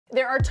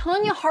There are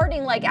Tonya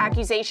Harding-like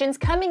accusations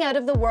coming out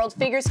of the World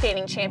Figure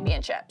Skating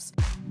Championships.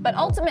 But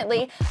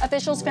ultimately,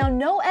 officials found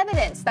no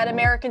evidence that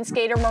American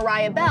skater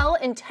Mariah Bell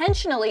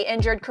intentionally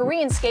injured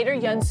Korean skater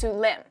Eun-soo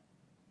Lim.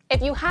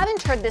 If you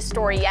haven't heard this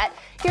story yet,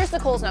 here's the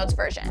Coles Notes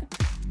version.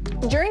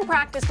 During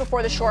practice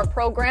before the short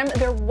program,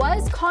 there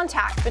was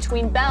contact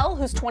between Bell,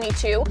 who's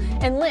 22,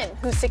 and Lim,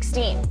 who's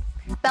 16.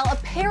 Bell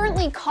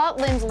apparently caught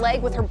Lim's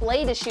leg with her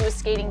blade as she was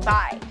skating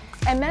by,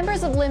 and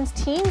members of Lim's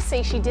team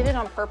say she did it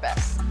on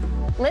purpose.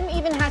 Lim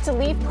even had to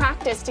leave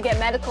practice to get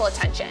medical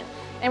attention,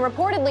 and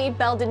reportedly,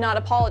 Bell did not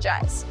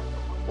apologize.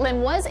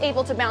 Lim was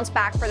able to bounce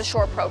back for the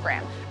short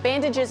program,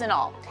 bandages and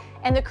all,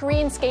 and the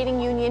Korean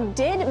Skating Union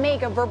did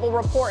make a verbal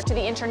report to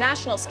the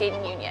International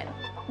Skating Union.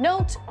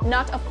 Note,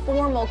 not a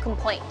formal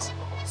complaint.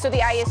 So the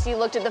ISU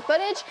looked at the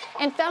footage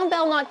and found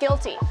Bell not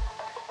guilty.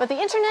 But the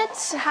internet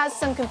has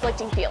some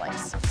conflicting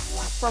feelings.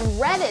 From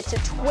Reddit to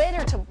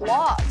Twitter to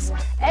blogs,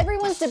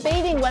 everyone's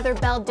debating whether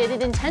Bell did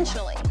it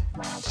intentionally.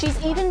 She's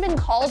even been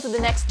called the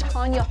next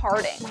Tonya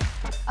Harding,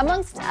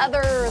 amongst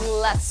other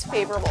less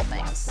favorable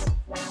things.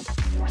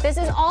 This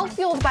is all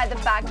fueled by the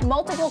fact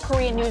multiple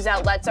Korean news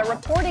outlets are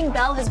reporting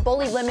Bell has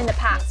bullied Lim in the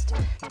past.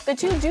 The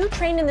two do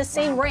train in the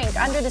same rink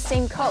under the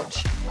same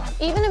coach.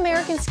 Even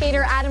American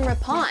skater Adam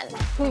Rippon,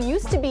 who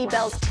used to be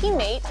Bell's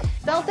teammate,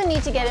 felt the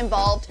need to get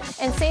involved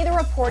and say the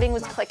reporting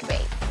was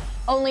clickbait,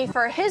 only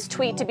for his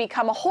tweet to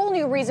become a whole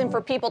new reason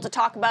for people to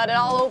talk about it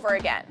all over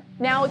again,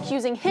 now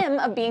accusing him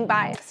of being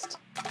biased.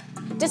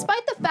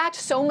 Despite the fact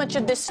so much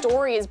of this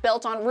story is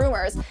built on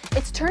rumors,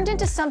 it's turned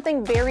into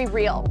something very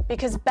real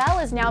because Bell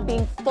is now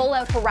being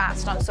full-out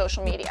harassed on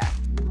social media.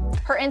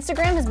 Her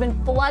Instagram has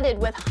been flooded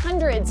with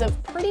hundreds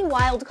of pretty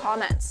wild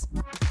comments.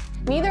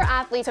 Neither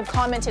athletes have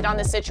commented on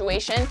the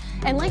situation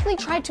and likely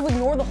tried to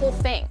ignore the whole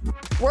thing.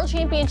 World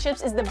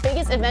Championships is the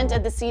biggest event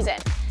of the season,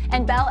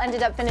 and Bell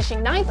ended up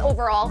finishing 9th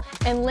overall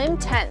and Lim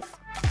 10th.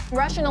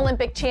 Russian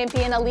Olympic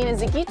champion Alina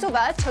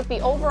Zagitova took the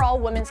overall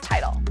women's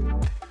title.